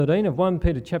13 of 1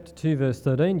 Peter chapter 2 verse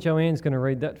 13. Joanne's going to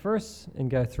read that for us and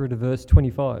go through to verse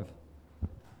 25.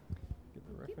 Give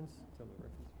the reference. Tell the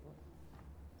reference.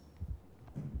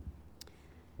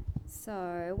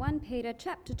 So 1 Peter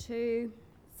chapter 2,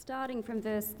 starting from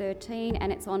verse 13,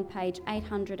 and it's on page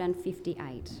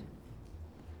 858.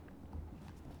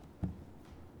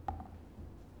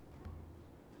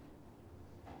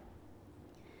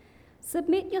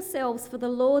 Submit yourselves for the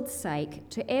Lord's sake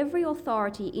to every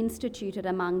authority instituted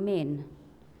among men,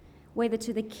 whether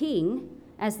to the king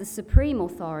as the supreme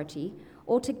authority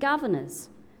or to governors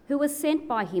who are sent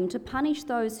by him to punish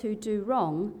those who do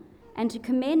wrong and to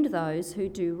commend those who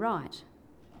do right.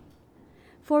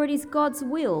 For it is God's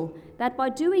will that by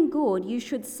doing good you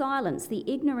should silence the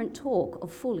ignorant talk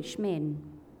of foolish men.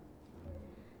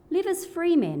 Live as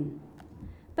free men,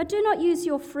 but do not use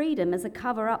your freedom as a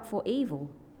cover-up for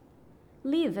evil.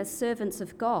 Live as servants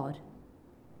of God.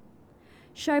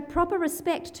 Show proper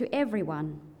respect to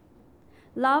everyone.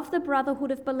 Love the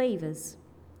brotherhood of believers.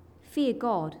 Fear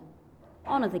God.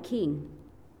 Honour the king.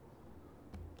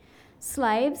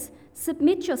 Slaves,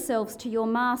 submit yourselves to your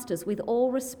masters with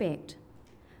all respect,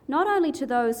 not only to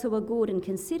those who are good and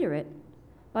considerate,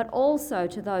 but also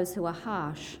to those who are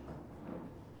harsh.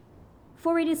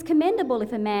 For it is commendable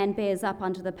if a man bears up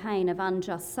under the pain of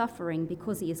unjust suffering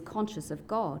because he is conscious of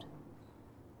God.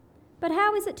 But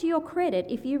how is it to your credit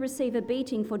if you receive a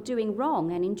beating for doing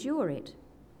wrong and endure it?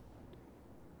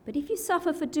 But if you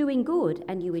suffer for doing good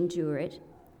and you endure it,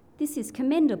 this is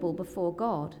commendable before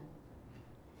God.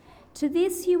 To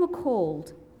this you were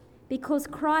called, because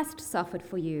Christ suffered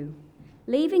for you,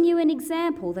 leaving you an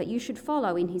example that you should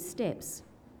follow in his steps.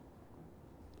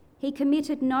 He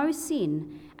committed no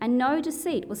sin, and no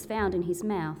deceit was found in his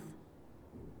mouth.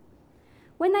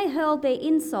 When they hurled their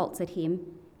insults at him,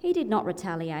 he did not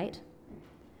retaliate.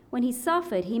 When he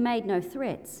suffered, he made no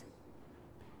threats.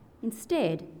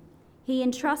 Instead, he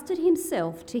entrusted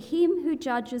himself to him who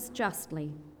judges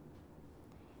justly.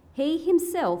 He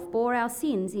himself bore our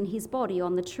sins in his body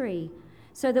on the tree,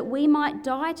 so that we might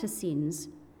die to sins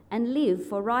and live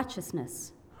for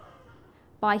righteousness.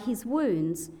 By his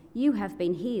wounds you have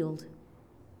been healed.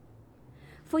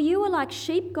 For you were like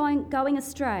sheep going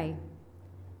astray,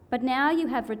 but now you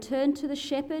have returned to the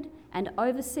shepherd and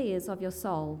overseer of your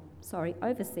souls.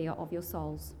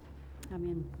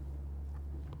 Amen.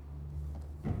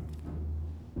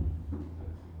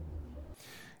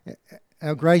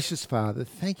 Our gracious Father,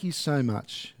 thank you so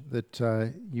much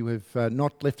that you have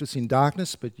not left us in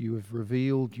darkness, but you have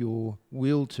revealed your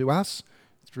will to us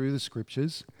through the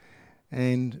Scriptures.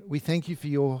 And we thank you for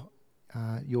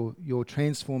your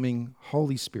transforming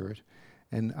Holy Spirit,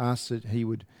 and ask that he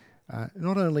would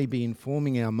not only be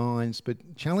informing our minds,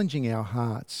 but challenging our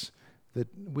hearts, that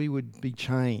we would be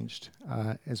changed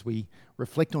as we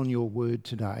reflect on your word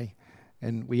today.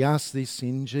 And we ask this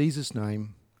in Jesus'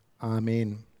 name.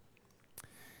 Amen.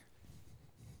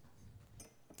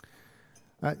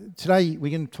 Today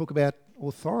we're going to talk about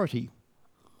authority.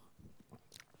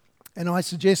 And I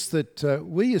suggest that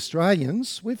we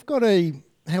Australians, we've got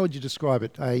how would you describe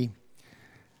it? A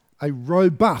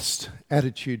robust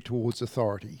attitude towards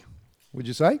authority, would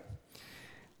you say?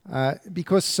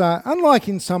 Because unlike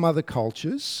in some other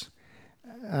cultures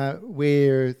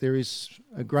where there is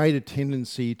a greater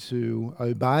tendency to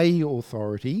obey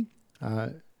authority,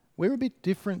 we're a bit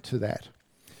different to that.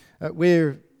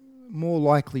 We're more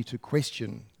likely to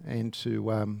question and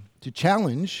to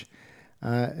challenge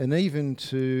and even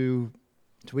to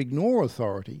ignore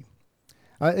authority,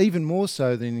 even more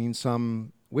so than in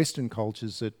some Western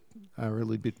cultures that are a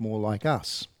little bit more like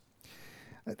us.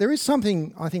 There is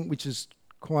something, I think, which is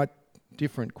quite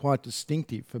different, quite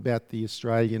distinctive about the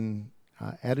Australian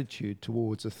attitude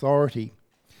towards authority.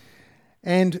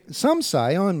 And some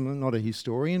say, I'm not a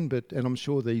historian, and I'm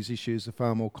sure these issues are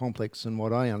far more complex than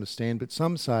what I understand, but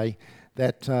some say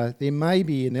that there may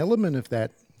be an element of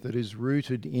that is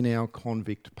rooted in our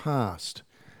convict past.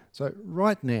 So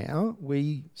right now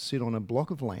we sit on a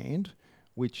block of land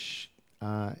which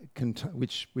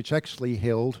actually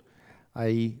held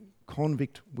a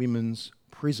convict women's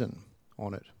prison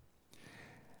on it.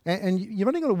 And you've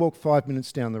only got to walk 5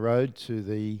 minutes down the road to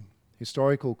the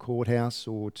historical courthouse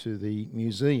or to the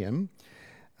museum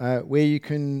where you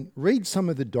can read some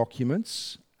of the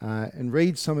documents and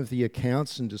read some of the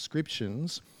accounts and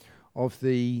descriptions of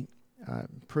the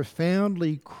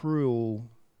profoundly cruel,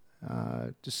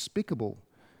 despicable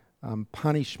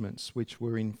punishments which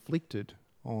were inflicted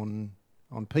on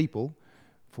people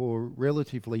for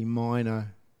relatively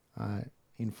minor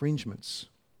infringements.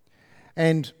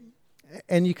 And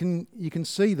you can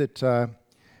see that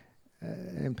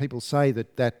and people say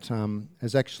that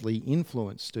has actually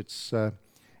influenced.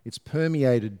 It's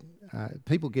permeated.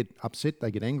 People get upset.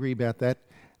 They get angry about that.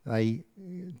 They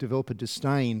develop a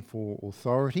disdain for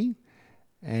authority,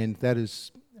 and that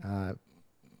has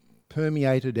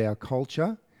permeated our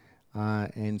culture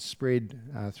and spread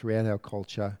throughout our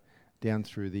culture down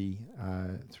through the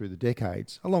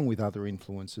decades, along with other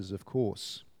influences, of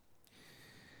course.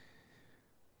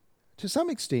 To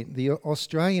some extent, the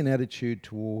Australian attitude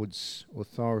towards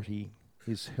authority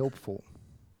is helpful,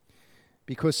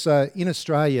 because in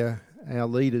Australia, our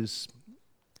leaders,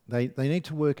 they need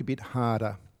to work a bit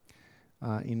harder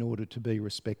in order to be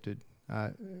respected.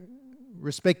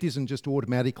 Respect isn't just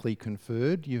automatically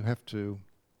conferred. You have to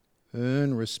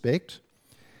earn respect.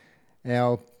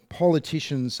 Our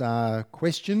politicians are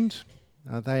questioned.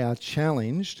 They are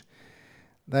challenged.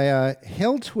 They are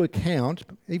held to account,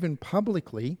 even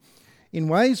publicly, in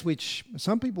ways which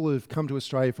some people who have come to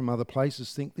Australia from other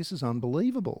places think this is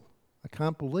unbelievable. I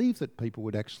can't believe that people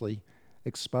would actually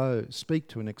speak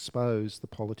to and expose the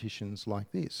politicians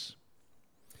like this.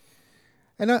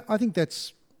 And I think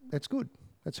that's good.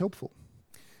 That's helpful.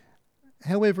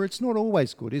 However, it's not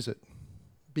always good, is it?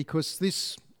 Because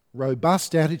this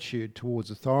robust attitude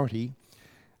towards authority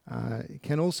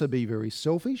can also be very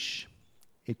selfish.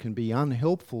 It can be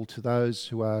unhelpful to those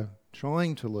who are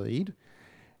trying to lead,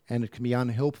 and it can be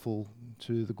unhelpful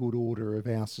to the good order of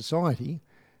our society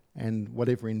and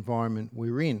whatever environment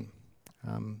we're in.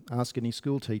 Ask any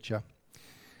school teacher.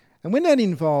 And when that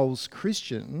involves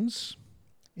Christians,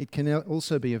 it can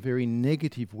also be a very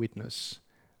negative witness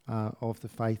of the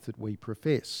faith that we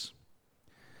profess.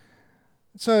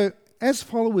 So, as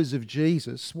followers of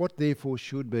Jesus, what therefore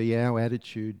should be our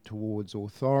attitude towards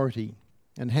authority?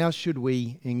 And how should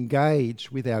we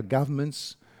engage with our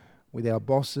governments, with our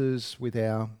bosses, with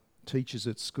our teachers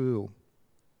at school?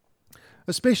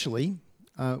 Especially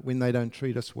when they don't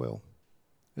treat us well.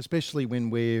 Especially when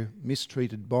we're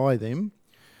mistreated by them.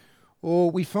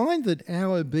 Or we find that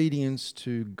our obedience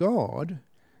to God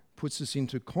puts us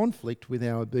into conflict with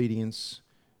our obedience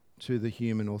to the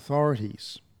human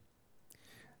authorities,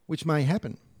 which may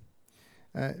happen.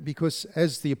 Because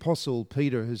as the Apostle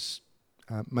Peter has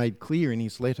made clear in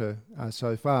his letter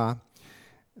so far,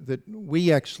 that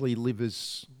we actually live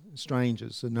as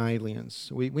strangers and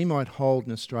aliens. We might hold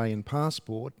an Australian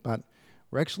passport, but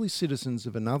we're actually citizens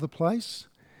of another place,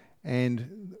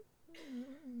 and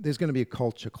there's going to be a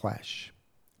culture clash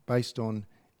based on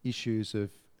issues of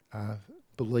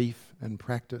belief and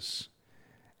practice.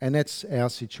 And that's our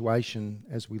situation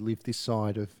as we live this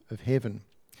side of heaven.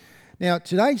 Now,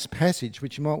 today's passage,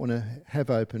 which you might want to have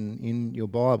open in your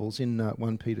Bibles, in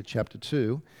 1 Peter chapter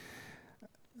 2,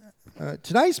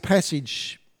 today's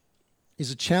passage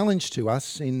is a challenge to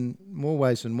us in more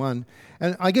ways than one.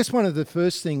 And I guess one of the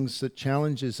first things that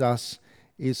challenges us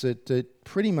is that it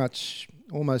pretty much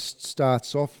almost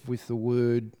starts off with the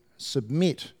word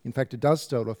submit. In fact, it does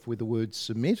start off with the word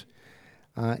submit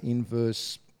in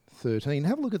verse 13.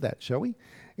 Have a look at that, shall we?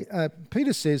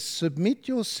 Peter says, "Submit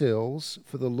yourselves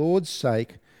for the Lord's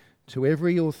sake to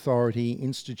every authority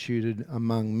instituted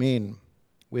among men,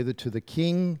 whether to the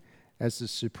king as the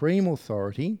supreme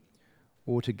authority,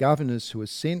 or to governors who are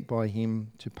sent by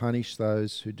him to punish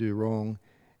those who do wrong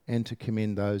and to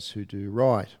commend those who do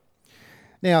right."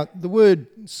 Now, the word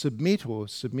submit or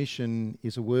submission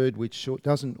is a word which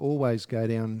doesn't always go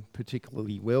down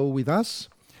particularly well with us.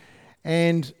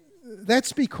 And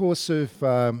that's because of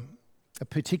a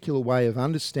particular way of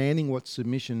understanding what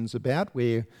submission's about,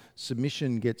 where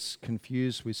submission gets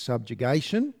confused with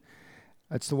subjugation.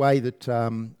 It's the way that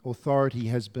authority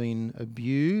has been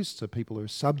abused, so people are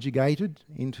subjugated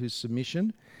into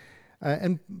submission.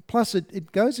 And plus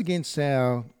it goes against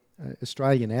our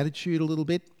Australian attitude a little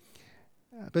bit,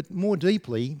 but more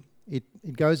deeply, it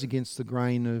goes against the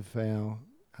grain of our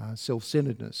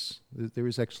self-centeredness. There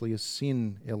is actually a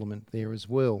sin element there as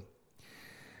well.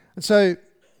 And so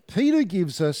Peter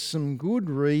gives us some good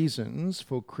reasons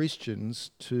for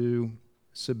Christians to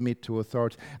submit to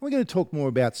authority. And we're going to talk more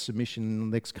about submission in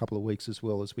the next couple of weeks as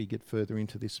well as we get further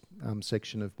into this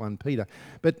section of 1 Peter.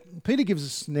 But Peter gives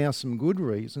us now some good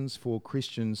reasons for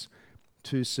Christians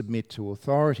to submit to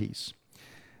authorities.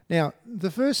 Now,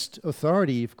 the first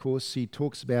authority, of course, he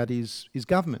talks about is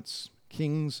governments,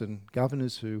 kings and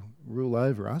governors who rule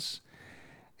over us.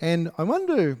 And I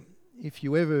wonder if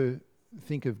you ever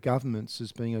think of governments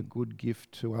as being a good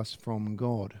gift to us from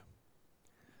God.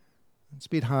 It's a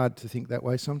bit hard to think that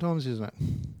way sometimes, isn't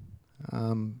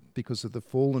it? Because of the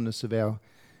fallenness of our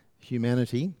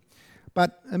humanity.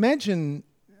 But imagine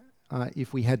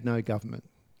if we had no government.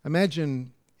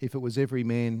 Imagine if it was every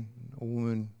man or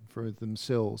woman for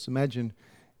themselves. Imagine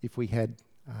if we had,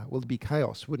 it'd be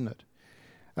chaos, wouldn't it?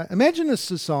 Imagine a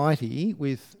society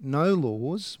with no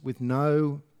laws, with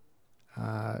no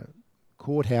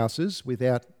courthouses,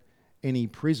 without any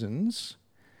prisons,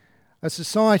 a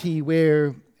society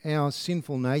where our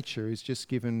sinful nature is just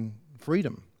given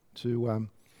freedom to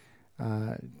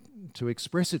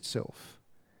express itself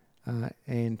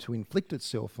and to inflict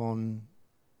itself on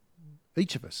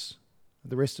each of us,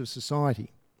 the rest of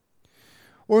society.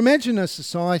 Or imagine a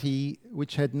society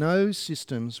which had no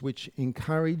systems which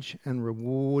encourage and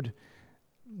reward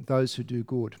those who do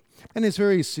good. And there's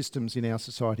various systems in our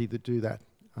society that do that,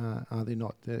 are there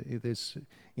not? There's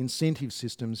incentive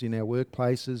systems in our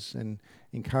workplaces and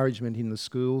encouragement in the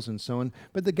schools and so on.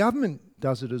 But the government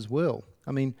does it as well.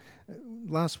 I mean,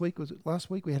 last week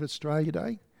we had Australia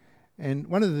Day. And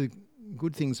one of the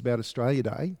good things about Australia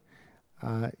Day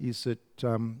is that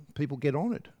people get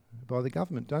honoured by the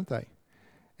government, don't they?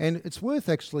 And it's worth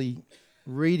actually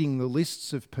reading the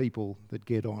lists of people that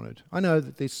get honoured. I know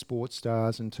that there's sports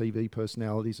stars and TV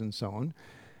personalities and so on,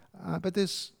 but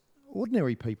there's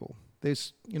ordinary people.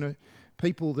 There's,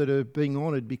 people that are being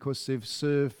honoured because they've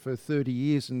served for 30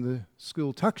 years in the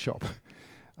school tuck shop,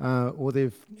 or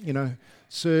they've,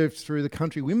 served through the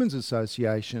Country Women's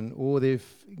Association, or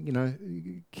they've,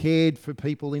 cared for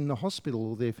people in the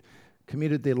hospital, or they've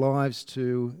committed their lives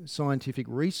to scientific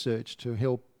research to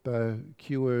help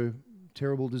cure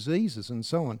terrible diseases and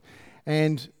so on.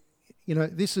 And,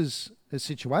 this is a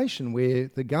situation where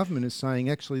the government is saying,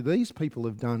 actually, these people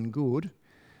have done good,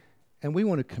 and we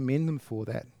want to commend them for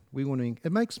that.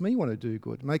 It makes me want to do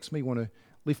good. It makes me want to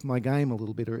lift my game a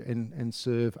little bit and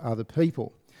serve other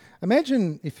people.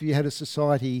 Imagine if you had a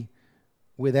society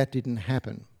where that didn't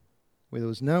happen, where there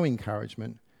was no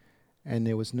encouragement and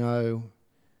there was no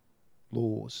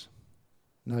laws,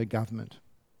 no government.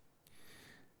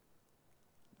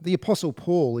 The Apostle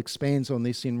Paul expands on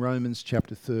this in Romans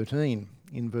chapter 13,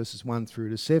 in verses 1 through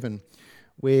to 7,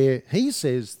 where he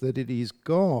says that it is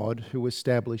God who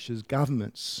establishes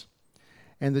governments,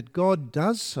 and that God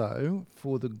does so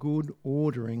for the good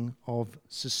ordering of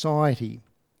society.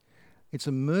 It's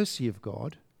a mercy of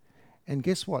God, and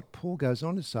guess what? Paul goes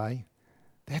on to say,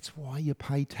 that's why you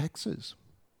pay taxes.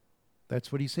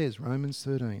 That's what he says, Romans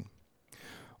 13.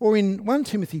 Or in 1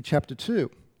 Timothy chapter 2,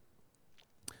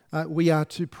 we are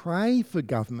to pray for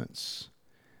governments.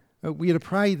 We are to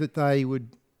pray that they would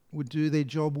do their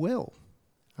job well.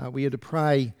 We are to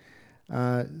pray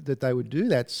that they would do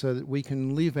that so that we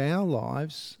can live our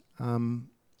lives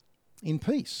in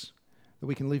peace, that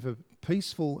we can live a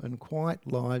peaceful and quiet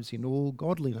lives in all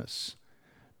godliness,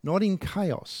 not in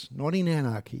chaos, not in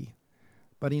anarchy,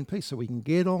 but in peace, so we can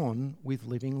get on with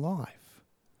living life.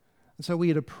 And so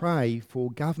we are to pray for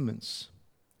governments.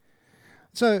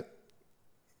 So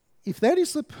if that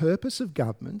is the purpose of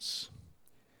governments,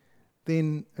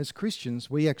 then as Christians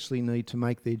we actually need to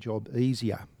make their job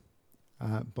easier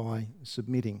by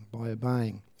submitting, by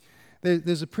obeying.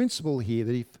 There's a principle here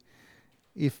that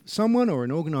if someone or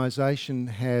an organisation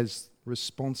has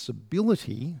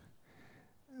responsibility,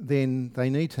 then they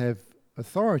need to have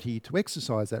authority to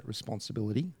exercise that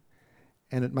responsibility,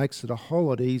 and it makes it a whole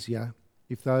lot easier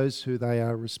if those who they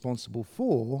are responsible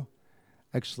for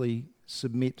actually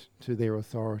submit to their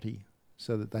authority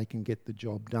so that they can get the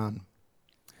job done.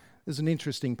 There's an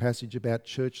interesting passage about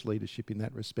church leadership in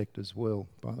that respect as well,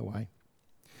 by the way.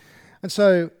 And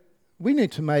so we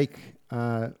need to make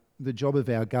the job of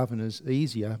our governors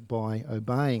easier by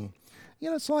obeying.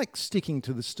 It's like sticking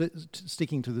to the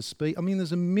speed. I mean,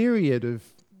 there's a myriad of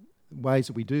ways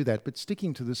that we do that, but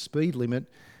sticking to the speed limit,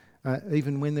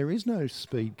 even when there is no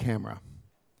speed camera,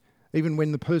 even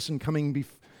when the person coming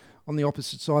on the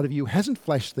opposite side of you hasn't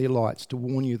flashed their lights to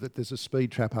warn you that there's a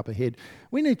speed trap up ahead.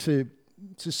 We need to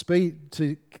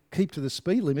keep to the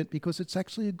speed limit because it's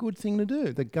actually a good thing to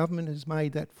do. The government has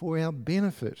made that for our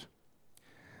benefit.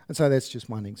 And so that's just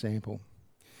one example.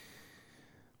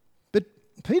 But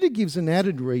Peter gives an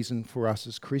added reason for us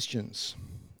as Christians.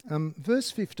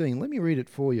 Verse 15, let me read it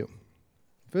for you.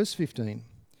 Verse 15,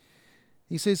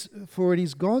 he says, "For it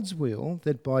is God's will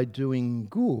that by doing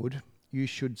good you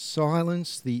should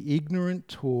silence the ignorant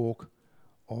talk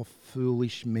of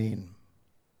foolish men."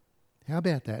 How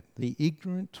about that? The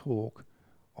ignorant talk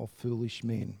of foolish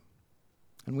men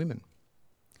and women.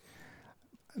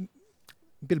 A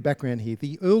bit of background here.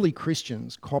 The early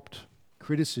Christians copped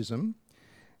criticism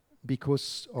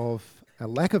because of a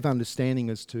lack of understanding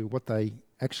as to what they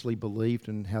actually believed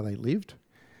and how they lived,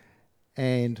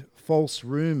 and false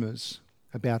rumours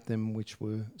about them which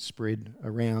were spread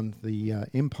around the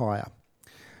empire.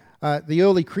 The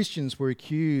early Christians were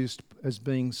accused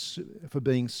for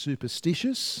being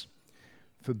superstitious,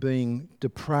 for being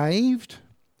depraved,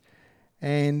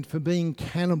 and for being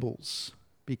cannibals,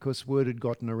 because word had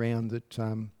gotten around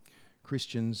that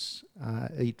Christians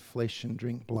eat flesh and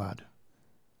drink blood.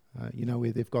 You know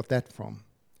where they've got that from.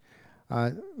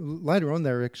 Later on,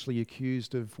 they were actually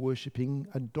accused of worshipping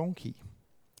a donkey.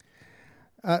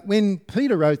 When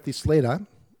Peter wrote this letter,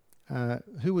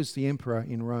 who was the emperor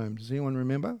in Rome? Does anyone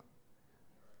remember?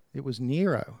 It was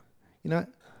Nero. You know,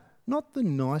 not the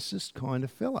nicest kind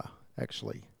of fella,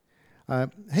 actually.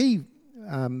 He,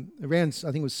 around,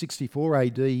 I think it was 64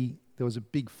 AD, there was a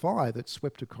big fire that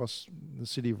swept across the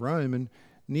city of Rome, and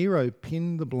Nero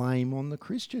pinned the blame on the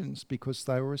Christians because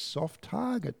they were a soft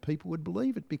target. People would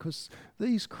believe it because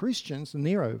these Christians, and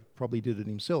Nero probably did it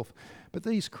himself, but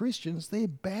these Christians, they're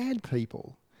bad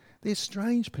people. They're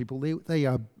strange people. They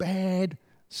are bad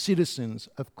citizens.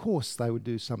 Of course they would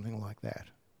do something like that.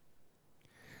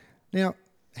 Now,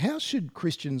 how should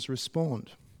Christians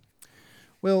respond?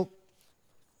 Well,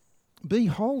 be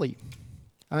holy.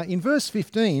 In verse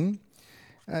 15,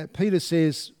 Peter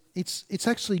says it's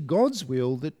actually God's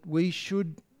will that we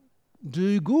should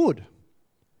do good,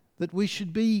 that we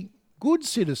should be good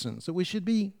citizens, that we should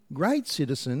be great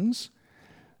citizens,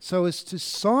 so as to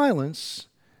silence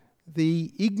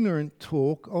the ignorant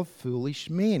talk of foolish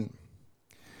men.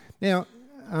 Now,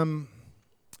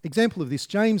 example of this,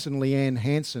 James and Leanne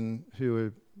Hansen,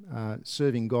 who are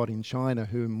serving God in China,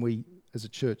 whom we as a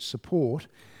church support,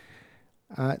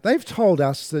 they've told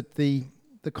us that the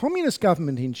communist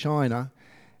government in China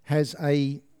has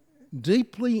a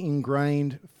deeply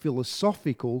ingrained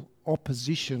philosophical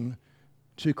opposition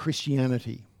to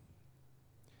Christianity.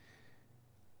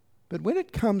 But when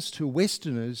it comes to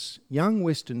Westerners, young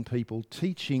Western people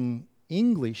teaching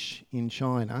English in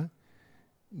China,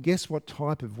 guess what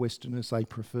type of Westerners they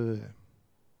prefer?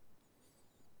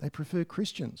 They prefer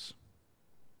Christians.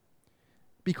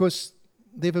 Because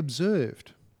they've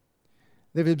observed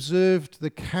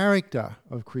the character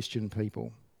of Christian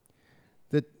people,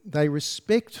 that they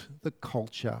respect the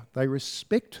culture, they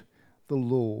respect the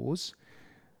laws,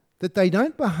 that they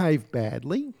don't behave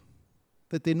badly,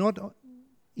 that they're not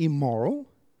immoral,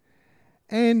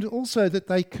 and also that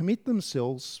they commit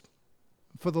themselves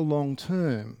for the long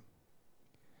term.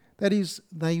 That is,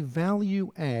 they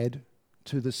value add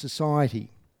to the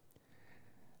society.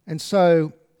 And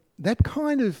so that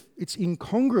kind of, it's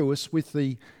incongruous with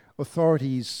the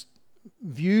authorities'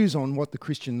 views on what the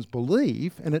Christians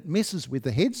believe, and it messes with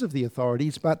the heads of the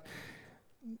authorities, but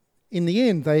in the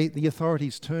end, the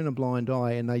authorities turn a blind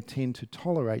eye and they tend to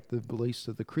tolerate the beliefs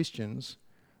of the Christians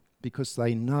because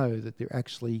they know that they're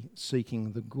actually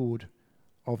seeking the good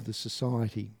of the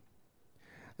society.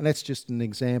 And that's just an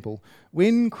example.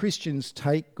 When Christians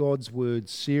take God's word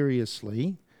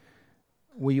seriously,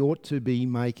 we ought to be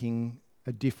making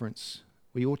a difference.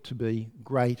 We ought to be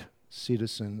great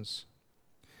citizens.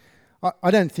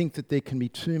 I don't think that there can be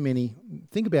too many.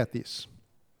 Think about this.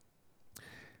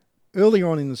 Earlier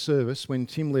on in the service, when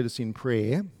Tim led us in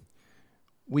prayer,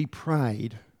 we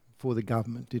prayed for the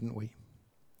government, didn't we?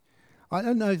 I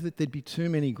don't know that there'd be too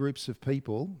many groups of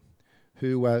people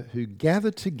who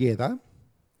gather together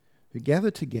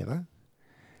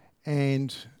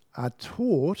and are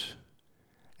taught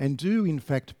and do in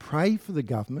fact pray for the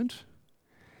government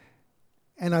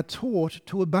and are taught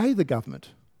to obey the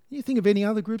government. You think of any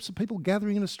other groups of people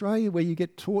gathering in Australia where you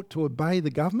get taught to obey the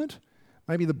government?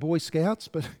 Maybe the Boy Scouts,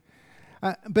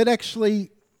 but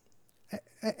actually,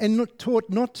 and not taught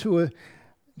not to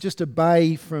just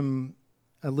obey from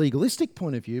a legalistic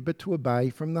point of view, but to obey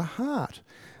from the heart.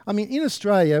 I mean, in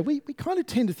Australia, we kind of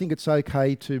tend to think it's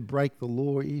okay to break the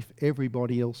law if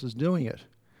everybody else is doing it,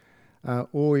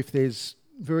 or if there's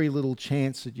very little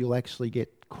chance that you'll actually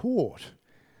get caught,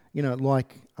 you know,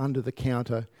 like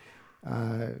under-the-counter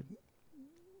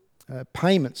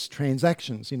payments,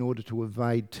 transactions in order to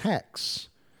evade tax,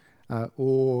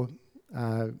 or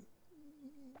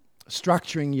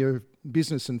structuring your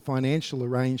business and financial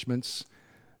arrangements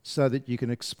so that you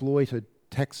can exploit a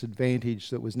tax advantage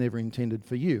that was never intended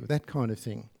for you, that kind of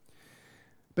thing.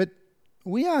 But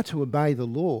we are to obey the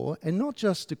law, and not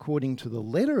just according to the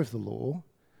letter of the law,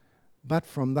 but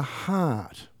from the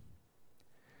heart.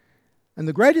 And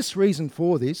the greatest reason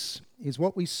for this is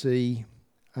what we see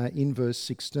in verse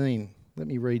 16. Let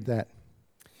me read that.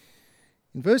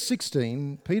 In verse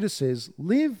 16, Peter says,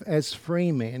 "Live as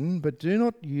free men, but do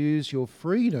not use your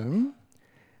freedom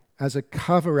as a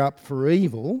cover-up for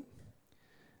evil.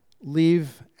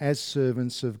 Live as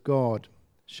servants of God.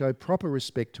 Show proper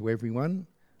respect to everyone.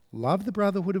 Love the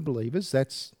brotherhood of believers,"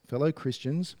 that's fellow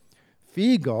Christians.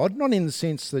 fear God, not in the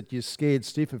sense that you're scared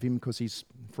stiff of him because he's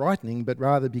frightening, but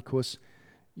rather because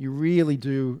you really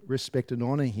do respect and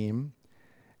honour him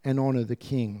and honour the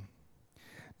King.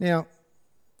 Now,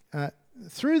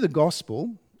 through the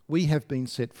gospel, we have been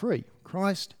set free.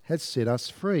 Christ has set us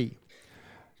free.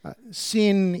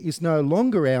 Sin is no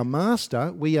longer our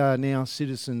master. We are now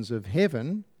citizens of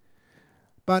heaven.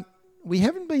 But we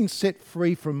haven't been set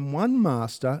free from one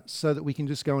master so that we can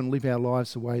just go and live our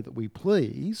lives the way that we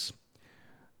please.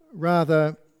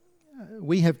 Rather,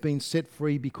 we have been set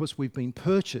free because we've been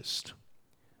purchased.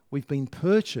 We've been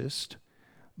purchased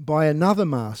by another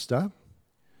master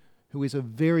who is a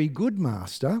very good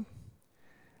master.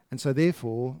 And so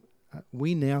therefore,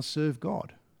 we now serve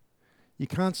God. You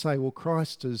can't say, well,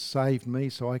 Christ has saved me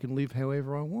so I can live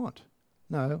however I want.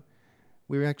 No,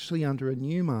 we're actually under a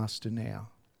new master now,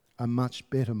 a much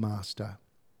better master.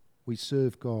 We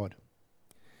serve God.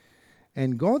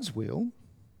 And God's will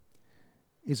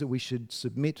is that we should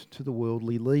submit to the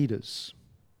worldly leaders.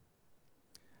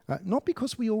 Not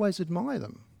because we always admire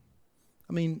them.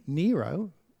 I mean,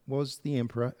 Nero was the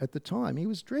emperor at the time. He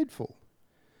was dreadful.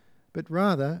 But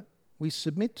rather, we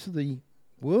submit to the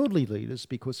worldly leaders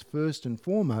because first and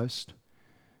foremost,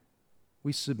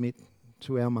 we submit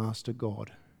to our Master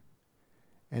God.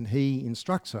 And he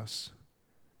instructs us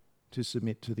to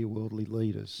submit to the worldly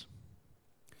leaders.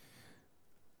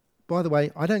 By the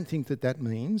way, I don't think that that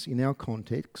means, in our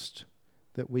context,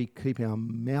 that we keep our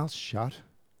mouths shut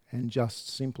and just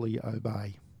simply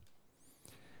obey.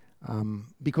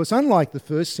 Because unlike the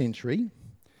first century,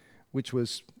 which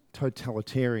was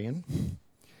totalitarian,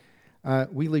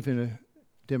 we live in a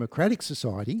democratic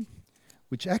society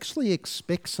which actually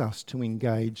expects us to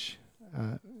engage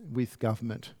with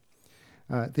government.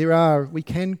 We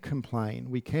can complain,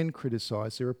 we can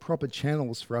criticise. There are proper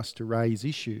channels for us to raise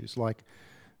issues, like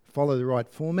follow the right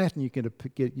format and you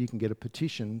can get a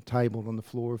petition tabled on the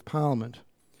floor of Parliament.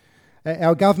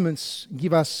 Our governments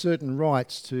give us certain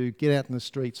rights to get out in the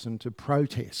streets and to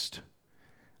protest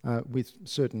with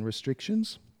certain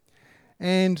restrictions.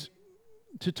 And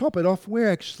to top it off, we're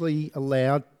actually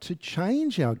allowed to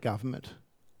change our government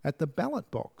at the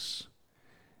ballot box.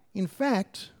 In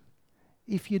fact,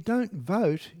 if you don't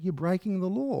vote, you're breaking the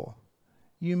law.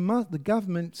 The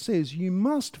government says you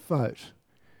must vote,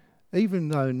 even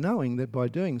though knowing that by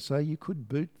doing so you could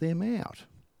boot them out.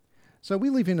 So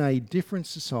we live in a different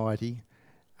society,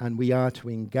 and we are to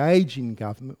engage in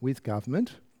with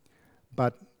government,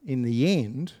 but in the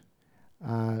end,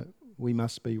 we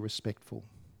must be respectful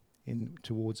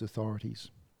towards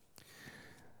authorities.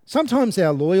 Sometimes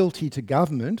our loyalty to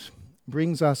government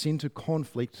brings us into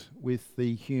conflict with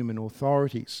the human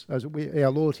authorities. Our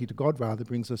loyalty to God, rather,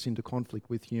 brings us into conflict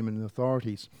with human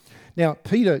authorities. Now,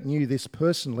 Peter knew this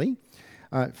personally.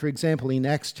 For example, in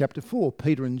Acts chapter 4,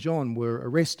 Peter and John were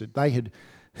arrested. They had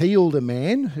healed a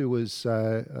man who was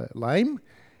lame,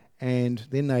 and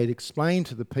then they'd explained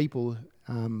to the people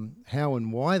how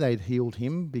and why they'd healed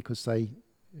him, because they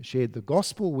shared the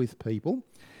gospel with people,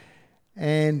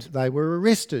 and they were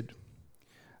arrested.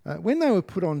 When they were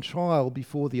put on trial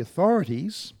before the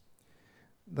authorities,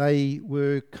 they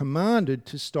were commanded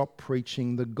to stop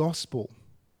preaching the gospel.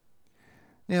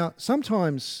 Now,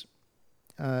 sometimes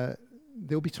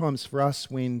there'll be times for us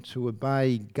when to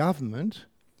obey government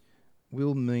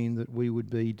will mean that we would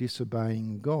be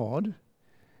disobeying God,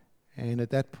 and at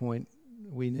that point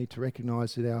we need to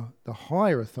recognise that the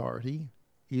higher authority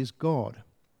is God.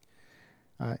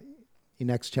 In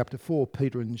Acts chapter 4,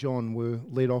 Peter and John were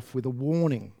led off with a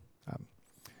warning,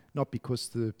 not because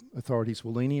the authorities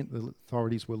were lenient. The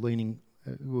authorities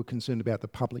were concerned about the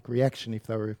public reaction if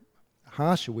they were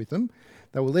harsher with them.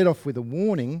 They were led off with a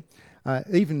warning,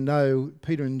 even though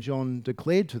Peter and John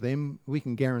declared to them, we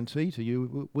can guarantee to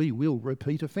you, we will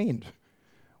repeat offend.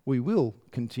 We will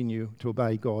continue to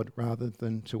obey God rather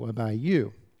than to obey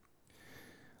you.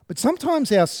 But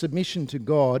sometimes our submission to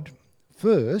God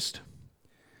first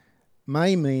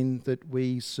may mean that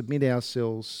we submit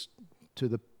ourselves to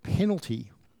the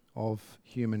penalty of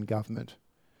human government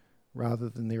rather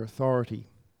than their authority.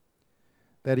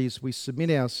 That is, we submit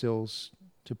ourselves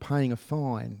to paying a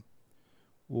fine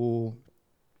or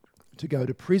to go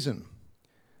to prison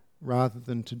rather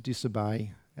than to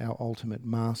disobey our ultimate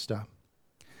master.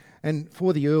 And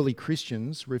for the early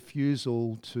Christians,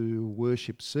 refusal to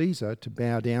worship Caesar, to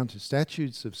bow down to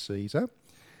statues of Caesar,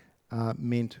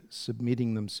 meant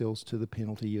submitting themselves to the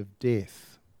penalty of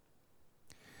death.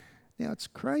 Now, it's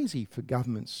crazy for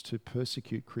governments to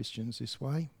persecute Christians this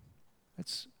way.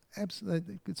 It's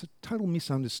a total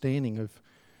misunderstanding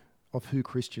of who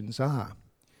Christians are.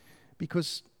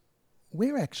 Because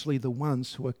we're actually the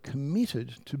ones who are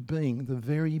committed to being the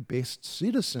very best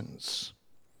citizens.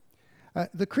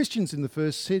 The Christians in the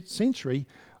first century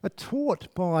are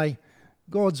taught by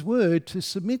God's word to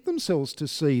submit themselves to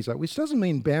Caesar, which doesn't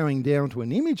mean bowing down to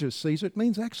an image of Caesar. It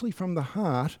means actually from the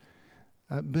heart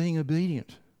being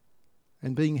obedient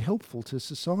and being helpful to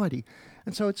society.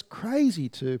 And so it's crazy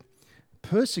to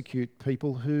persecute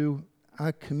people who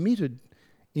are committed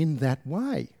in that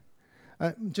way.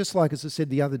 Just like, as I said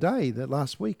the other day, that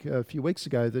last week, a few weeks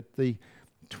ago, that the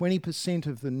 20%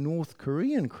 of the North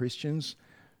Korean Christians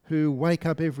who wake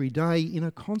up every day in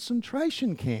a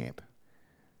concentration camp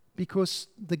because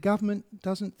the government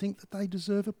doesn't think that they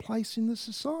deserve a place in the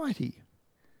society.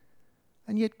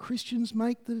 And yet Christians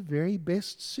make the very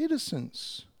best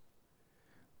citizens.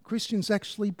 Christians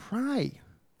actually pray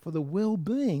for the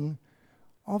well-being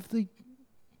of the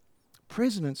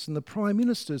presidents and the prime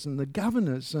ministers and the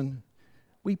governors, and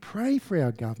we pray for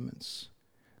our governments,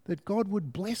 that God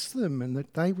would bless them and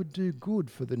that they would do good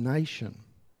for the nation.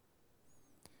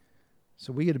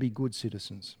 So we got to be good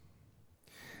citizens.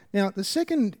 Now, the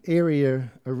second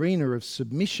arena of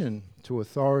submission to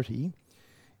authority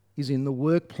is in the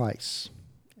workplace.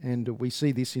 And we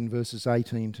see this in verses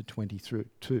 18 to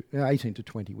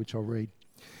 20, which I'll read.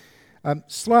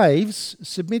 Slaves,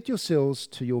 submit yourselves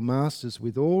to your masters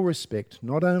with all respect,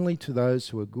 not only to those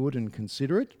who are good and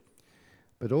considerate,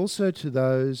 but also to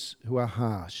those who are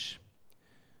harsh.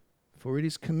 For it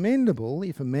is commendable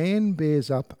if a man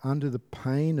bears up under the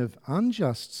pain of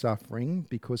unjust suffering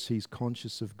because he's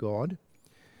conscious of God.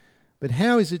 But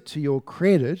how is it to your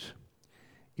credit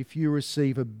if you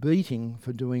receive a beating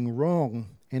for doing wrong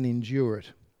and endure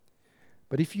it?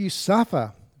 But if you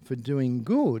suffer for doing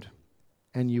good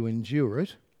and you endure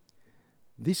it,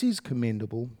 this is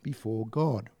commendable before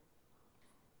God.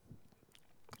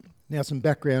 Now, some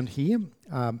background here.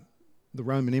 The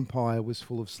Roman Empire was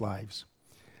full of slaves.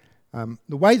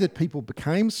 The way that people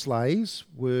became slaves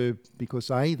were because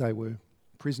A, they were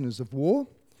prisoners of war,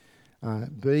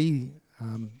 B,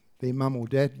 their mum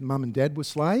and dad were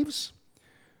slaves,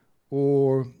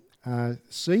 or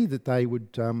C, that they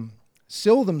would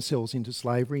sell themselves into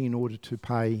slavery in order to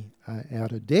pay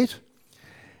out a debt.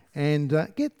 And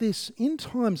get this, in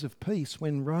times of peace,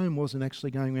 when Rome wasn't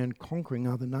actually going around conquering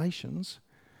other nations,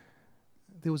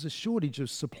 there was a shortage of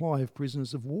supply of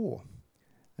prisoners of war.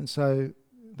 And so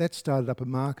that started up a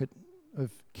market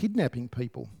of kidnapping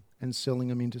people and selling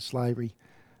them into slavery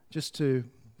just to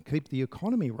keep the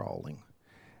economy rolling.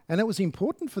 And that was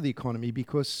important for the economy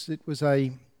because it was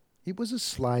a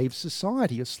slave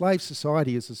society. A slave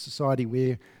society is a society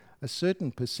where a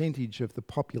certain percentage of the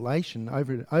population,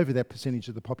 over that percentage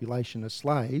of the population, are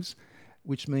slaves,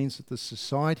 which means that the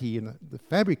society and the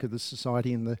fabric of the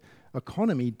society and the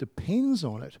economy depends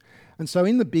on it. And so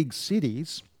in the big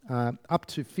cities, up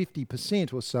to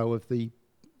 50% or so of the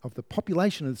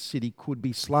population of the city could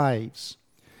be slaves.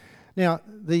 Now,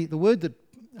 the word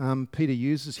that Peter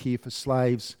uses here for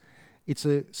slaves, it's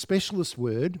a specialist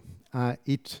word.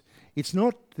 It's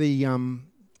not the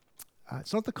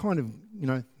kind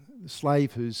of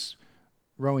slave who's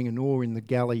rowing an oar in the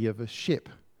galley of a ship,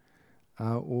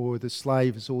 or the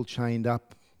slave is all chained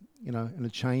up, in a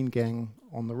chain gang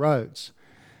on the roads.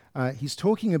 He's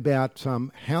talking about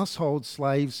household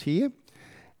slaves here.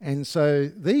 And so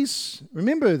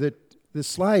remember that the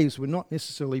slaves were not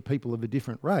necessarily people of a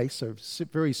different race, so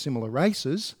very similar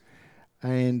races,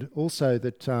 and also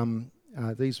that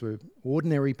these were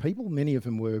ordinary people. Many of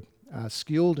them were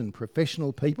skilled and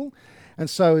professional people. And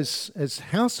so as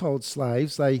household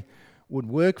slaves, they would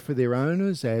work for their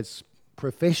owners as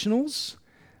professionals,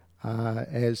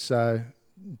 as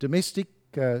domestic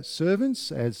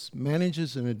servants, as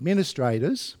managers and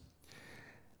administrators,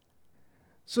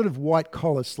 sort of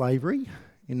white-collar slavery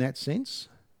in that sense.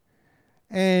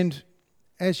 And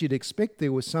as you'd expect,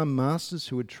 there were some masters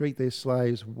who would treat their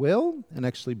slaves well and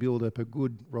actually build up a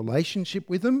good relationship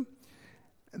with them.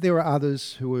 There are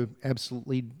others who were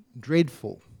absolutely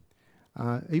dreadful.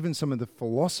 Even some of the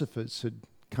philosophers had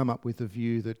come up with a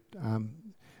view that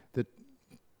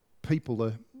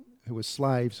people who are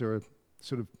slaves are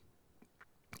sort of,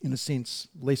 in a sense,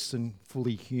 less than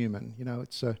fully human.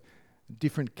 It's a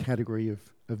different category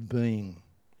of being.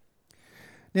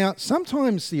 Now,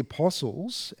 sometimes the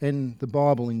apostles and the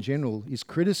Bible in general is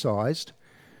criticised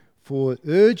for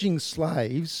urging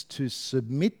slaves to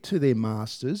submit to their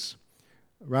masters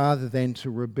rather than to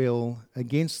rebel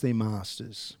against their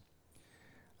masters.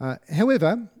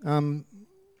 However,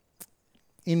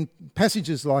 in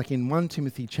passages like in 1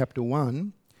 Timothy chapter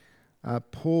 1,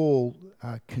 Paul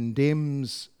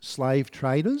condemns slave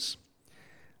traders.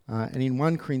 And in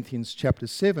 1 Corinthians chapter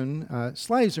 7,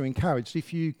 slaves are encouraged,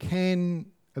 if you can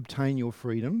obtain your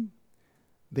freedom,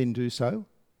 then do so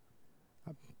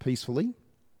peacefully.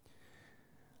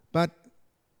 But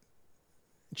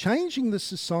changing the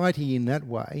society in that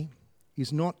way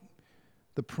is not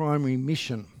the primary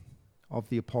mission of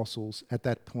the apostles at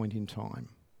that point in time.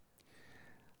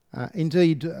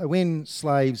 Indeed, when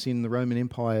slaves in the Roman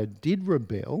Empire did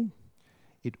rebel,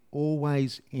 it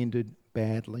always ended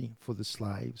badly for the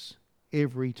slaves,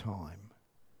 every time.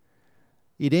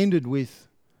 It ended with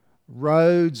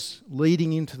roads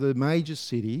leading into the major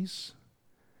cities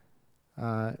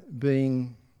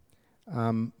being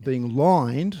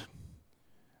lined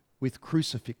with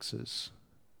crucifixes,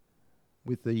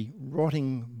 with the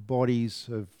rotting bodies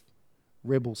of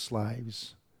rebel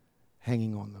slaves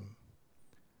hanging on them.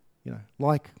 You know,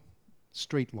 like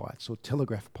street lights or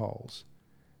telegraph poles.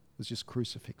 It was just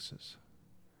crucifixes.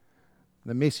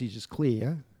 The message is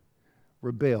clear: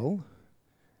 rebel,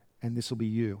 and this will be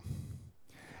you.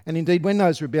 And indeed, when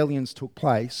those rebellions took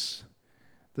place,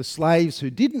 the slaves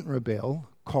who didn't rebel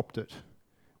copped it,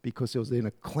 because there was then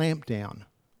a clampdown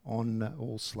on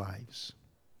all slaves.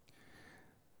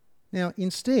 Now,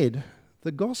 instead,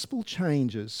 the gospel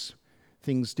changes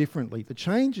things differently.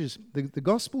 The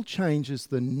gospel changes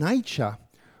the nature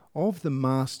of the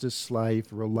master-slave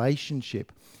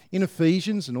relationship. In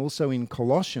Ephesians and also in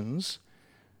Colossians,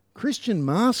 Christian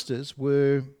masters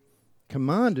were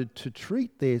commanded to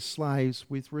treat their slaves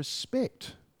with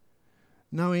respect,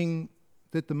 knowing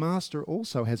that the master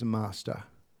also has a master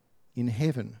in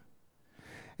heaven.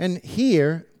 And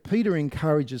here, Peter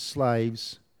encourages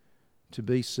slaves to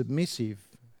be submissive,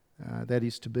 that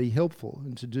is, to be helpful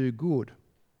and to do good.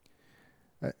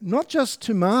 Not just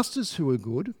to masters who are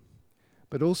good,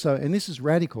 but also, and this is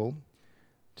radical,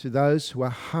 to those who are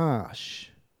harsh.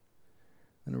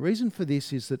 And the reason for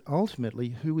this is that ultimately,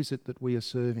 who is it that we are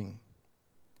serving?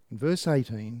 In verse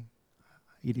 18,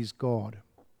 it is God.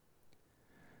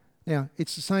 Now,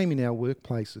 it's the same in our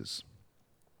workplaces.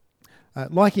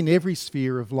 Like in every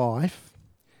sphere of life,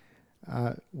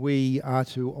 we are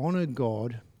to honour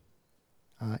God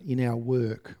in our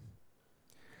work,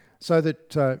 so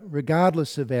that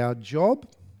regardless of our job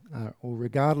or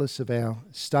regardless of our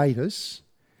status,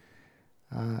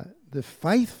 the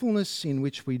faithfulness in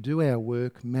which we do our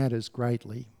work matters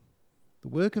greatly. The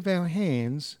work of our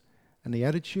hands and the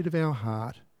attitude of our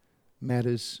heart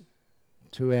matters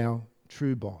to our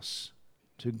true boss,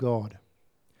 to God.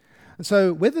 And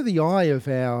so whether the eye of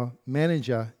our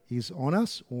manager is on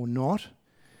us or not,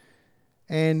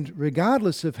 and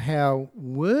regardless of how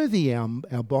worthy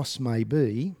our boss may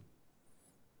be,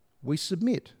 we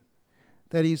submit.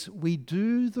 That is, we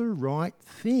do the right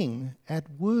thing at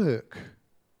work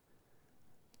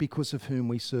because of whom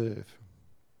we serve.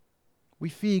 We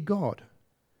fear God,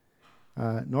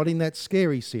 not in that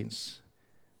scary sense,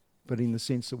 but in the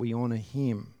sense that we honour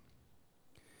Him.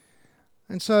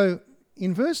 And so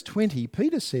in verse 20,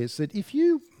 Peter says that if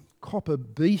you cop a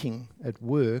beating at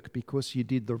work because you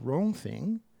did the wrong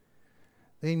thing,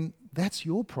 then that's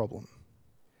your problem.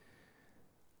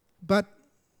 But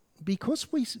because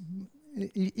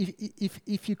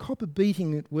if you cop a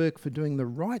beating at work for doing the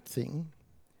right thing,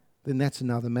 then that's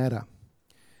another matter.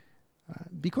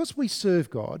 Because we serve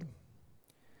God,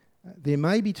 there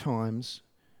may be times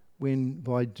when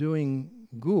by doing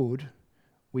good,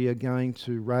 we are going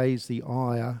to raise the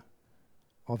ire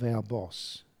of our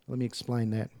boss. Let me explain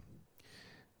that.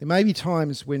 There may be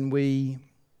times when we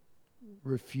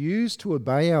refuse to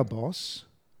obey our boss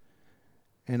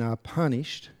and are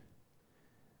punished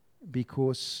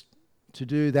because to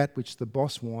do that which the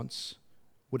boss wants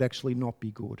would actually not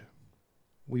be good.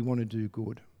 We want to do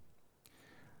good.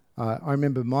 I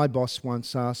remember my boss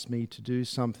once asked me to do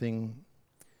something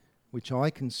which I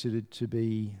considered to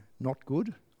be not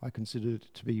good. I considered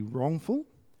it to be wrongful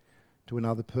to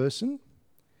another person.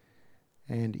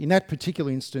 And in that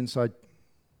particular instance, I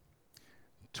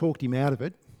talked him out of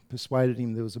it, persuaded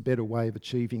him there was a better way of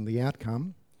achieving the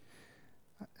outcome.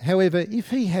 However, if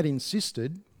he had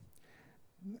insisted,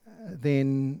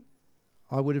 then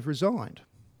I would have resigned,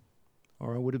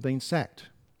 or I would have been sacked.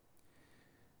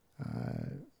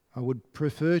 I would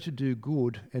prefer to do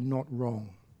good and not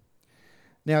wrong.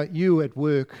 Now, you at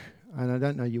work, and I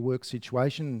don't know your work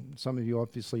situation, some of you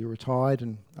obviously are retired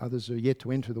and others are yet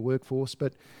to enter the workforce,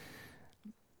 but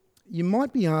you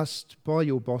might be asked by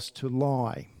your boss to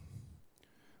lie,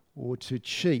 or to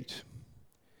cheat,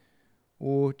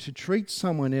 or to treat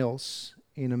someone else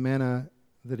in a manner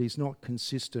that is not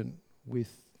consistent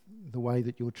with the way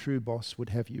that your true boss would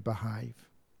have you behave.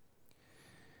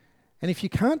 And if you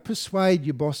can't persuade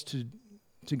your boss to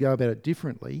go about it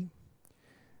differently,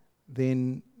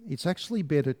 then it's actually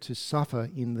better to suffer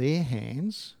in their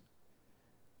hands,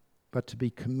 but to be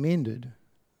commended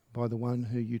by the one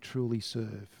who you truly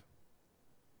serve,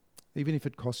 even if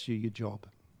it costs you your job.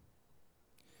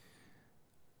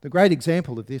 The great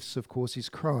example of this, of course, is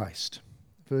Christ.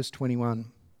 Verse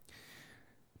 21.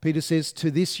 Peter says,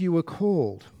 "To this you were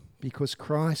called, because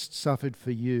Christ suffered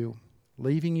for you,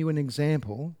 leaving you an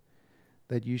example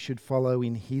that you should follow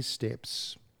in his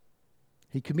steps.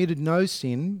 He committed no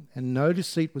sin, and no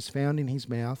deceit was found in his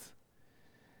mouth."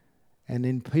 And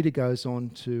then Peter goes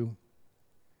on to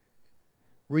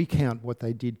recount what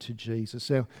they did to Jesus.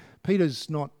 Now, Peter's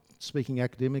not speaking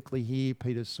academically here.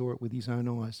 Peter saw it with his own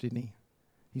eyes, didn't he?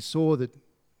 He saw that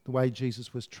the way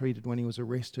Jesus was treated when he was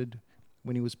arrested,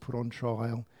 when he was put on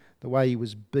trial, the way he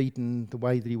was beaten, the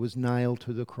way that he was nailed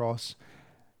to the cross.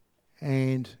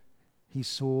 And he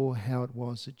saw how it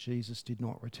was that Jesus did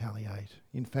not retaliate.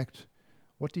 In fact,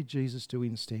 what did Jesus do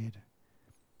instead?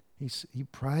 He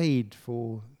prayed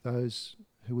for those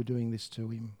who were doing this to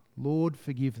him. "Lord,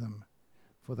 forgive them,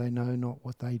 for they know not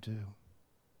what they do."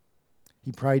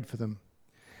 He prayed for them.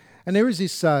 And there is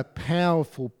this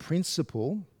powerful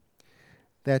principle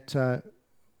that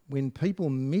when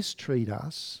people mistreat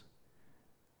us,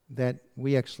 that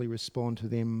we actually respond to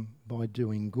them by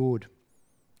doing good.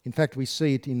 In fact, we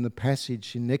see it in the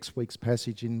passage, in next week's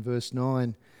passage in verse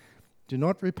 9. "Do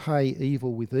not repay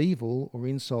evil with evil or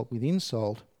insult with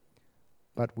insult,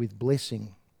 but with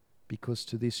blessing, because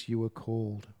to this you were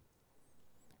called."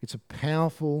 It's a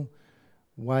powerful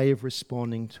way of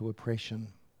responding to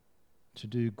oppression, to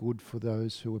do good for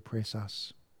those who oppress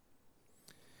us.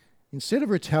 Instead of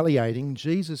retaliating,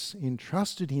 Jesus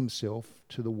entrusted himself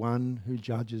to the one who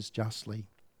judges justly.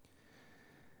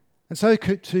 And so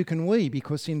too can we,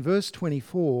 because in verse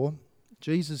 24,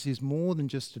 Jesus is more than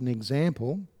just an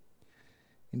example.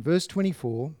 In verse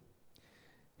 24,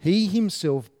 "He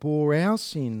himself bore our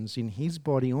sins in his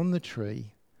body on the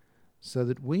tree, so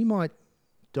that we might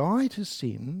die to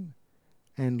sin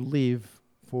and live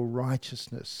for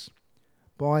righteousness.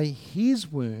 By his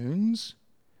wounds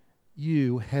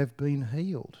you have been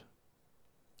healed."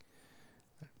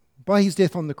 By his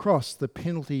death on the cross, the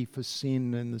penalty for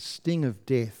sin and the sting of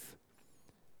death,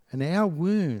 and our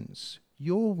wounds,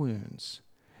 your wounds,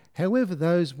 however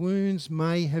those wounds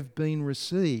may have been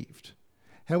received,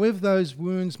 however those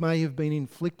wounds may have been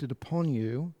inflicted upon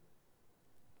you,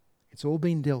 it's all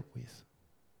been dealt with.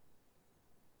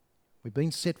 We've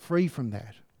been set free from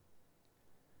that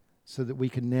so that we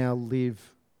can now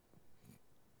live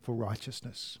for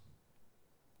righteousness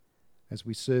as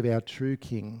we serve our true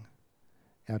King,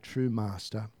 our true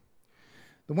Master.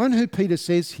 The one who Peter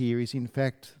says here is in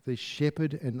fact the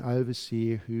shepherd and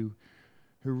overseer who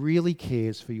really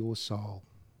cares for your soul.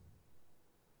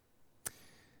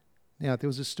 Now, there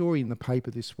was a story in the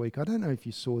paper this week. I don't know if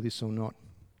you saw this or not.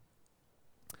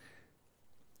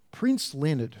 Prince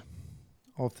Leonard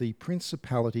of the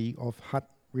Principality of Hutt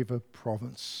River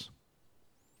Province.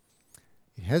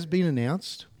 It has been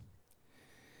announced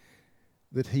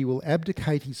that he will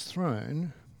abdicate his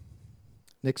throne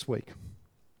next week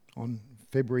on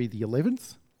February the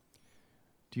 11th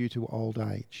due to old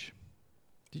age.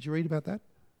 Did you read about that?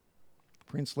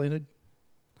 Prince Leonard,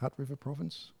 Hutt River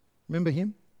Province. Remember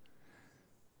him?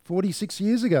 46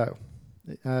 years ago,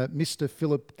 Mr.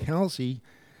 Philip Kelsey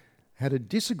had a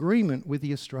disagreement with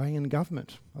the Australian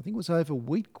government. I think it was over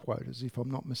wheat quotas, if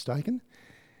I'm not mistaken.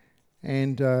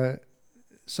 And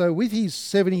so with his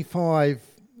 75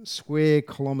 square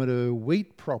kilometre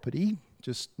wheat property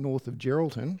just north of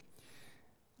Geraldton,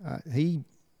 he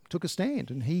took a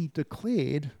stand and he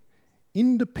declared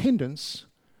independence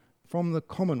from the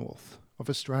Commonwealth of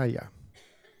Australia.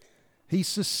 He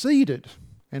seceded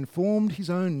and formed his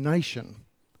own nation,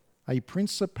 a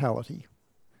principality.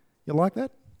 You like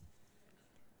that?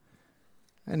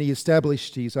 And he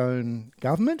established his own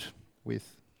government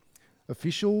with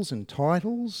officials and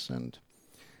titles and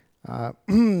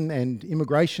and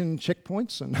immigration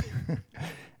checkpoints and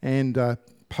and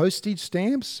postage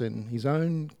stamps and his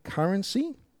own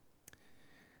currency.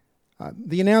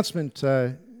 The announcement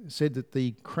said that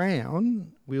the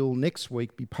crown will next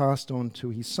week be passed on to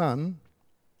his son,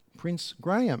 Prince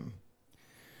Graham,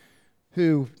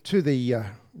 who, to the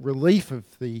relief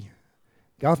of the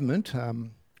government,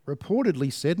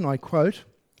 reportedly said, and I quote,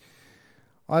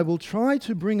 "I will try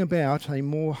to bring about a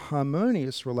more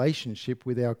harmonious relationship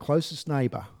with our closest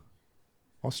neighbour,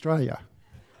 Australia."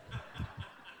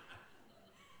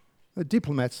 The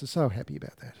diplomats are so happy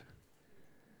about that,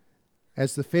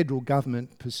 as the federal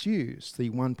government pursues the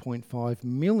 $1.5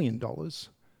 million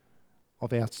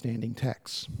of outstanding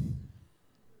tax.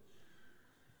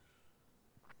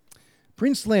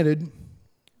 Prince Leonard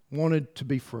wanted to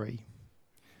be free.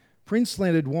 Prince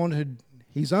Leonard wanted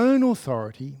his own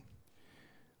authority,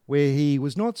 where he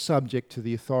was not subject to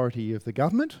the authority of the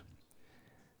government,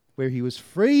 where he was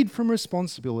freed from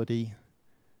responsibility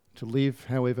to live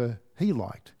however he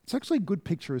liked. It's actually a good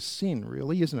picture of sin,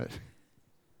 really, isn't it?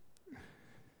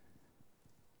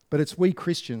 But it's we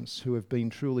Christians who have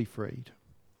been truly freed.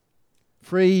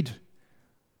 Freed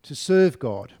to serve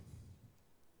God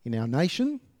in our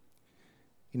nation,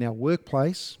 in our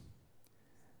workplace,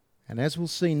 and as we'll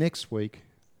see next week,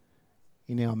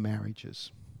 in our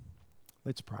marriages.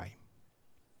 Let's pray.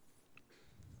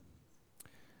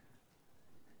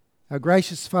 Our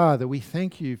gracious Father, we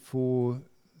thank you for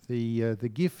the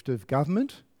gift of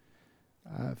government,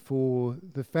 for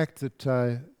the fact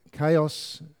that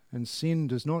chaos and sin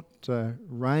does not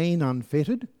reign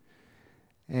unfettered,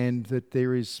 and that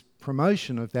there is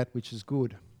promotion of that which is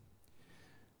good.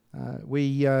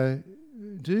 We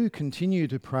do continue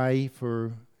to pray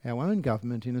for our own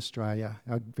government in Australia,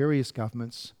 our various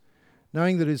governments,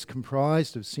 knowing that it is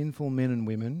comprised of sinful men and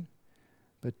women.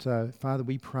 But Father,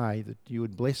 we pray that you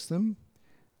would bless them,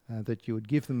 that you would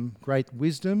give them great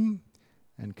wisdom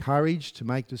and courage to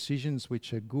make decisions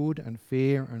which are good and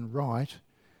fair and right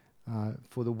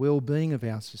for the well-being of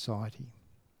our society.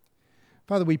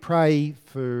 Father, we pray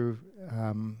for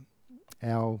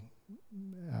our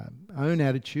own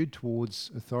attitude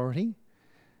towards authority.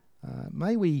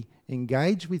 May we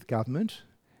engage with government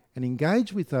and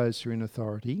engage with those who are in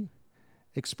authority,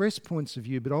 express points of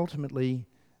view, but ultimately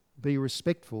be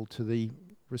respectful to the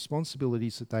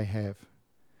responsibilities that they have.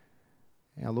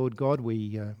 Our Lord God,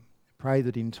 we pray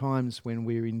that in times when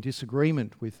we're in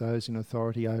disagreement with those in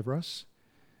authority over us,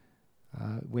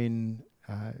 when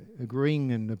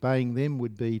agreeing and obeying them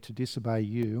would be to disobey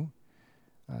you,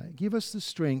 give us the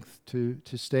strength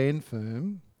to stand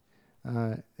firm,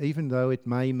 even though it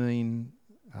may mean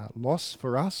loss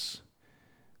for us,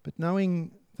 but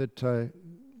knowing that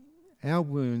our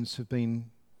wounds have been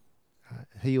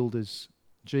healed as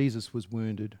Jesus was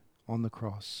wounded on the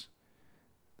cross,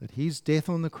 that his death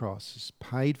on the cross has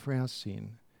paid for our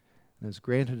sin and has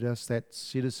granted us that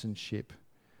citizenship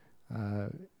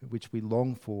which we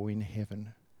long for in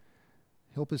heaven.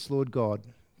 Help us, Lord God,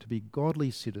 to be godly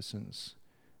citizens,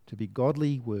 to be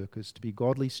godly workers, to be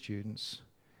godly students,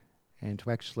 and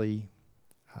to actually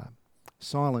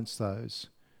silence those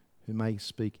who may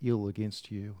speak ill against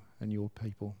you and your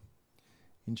people.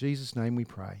 In Jesus' name we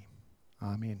pray.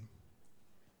 Amen.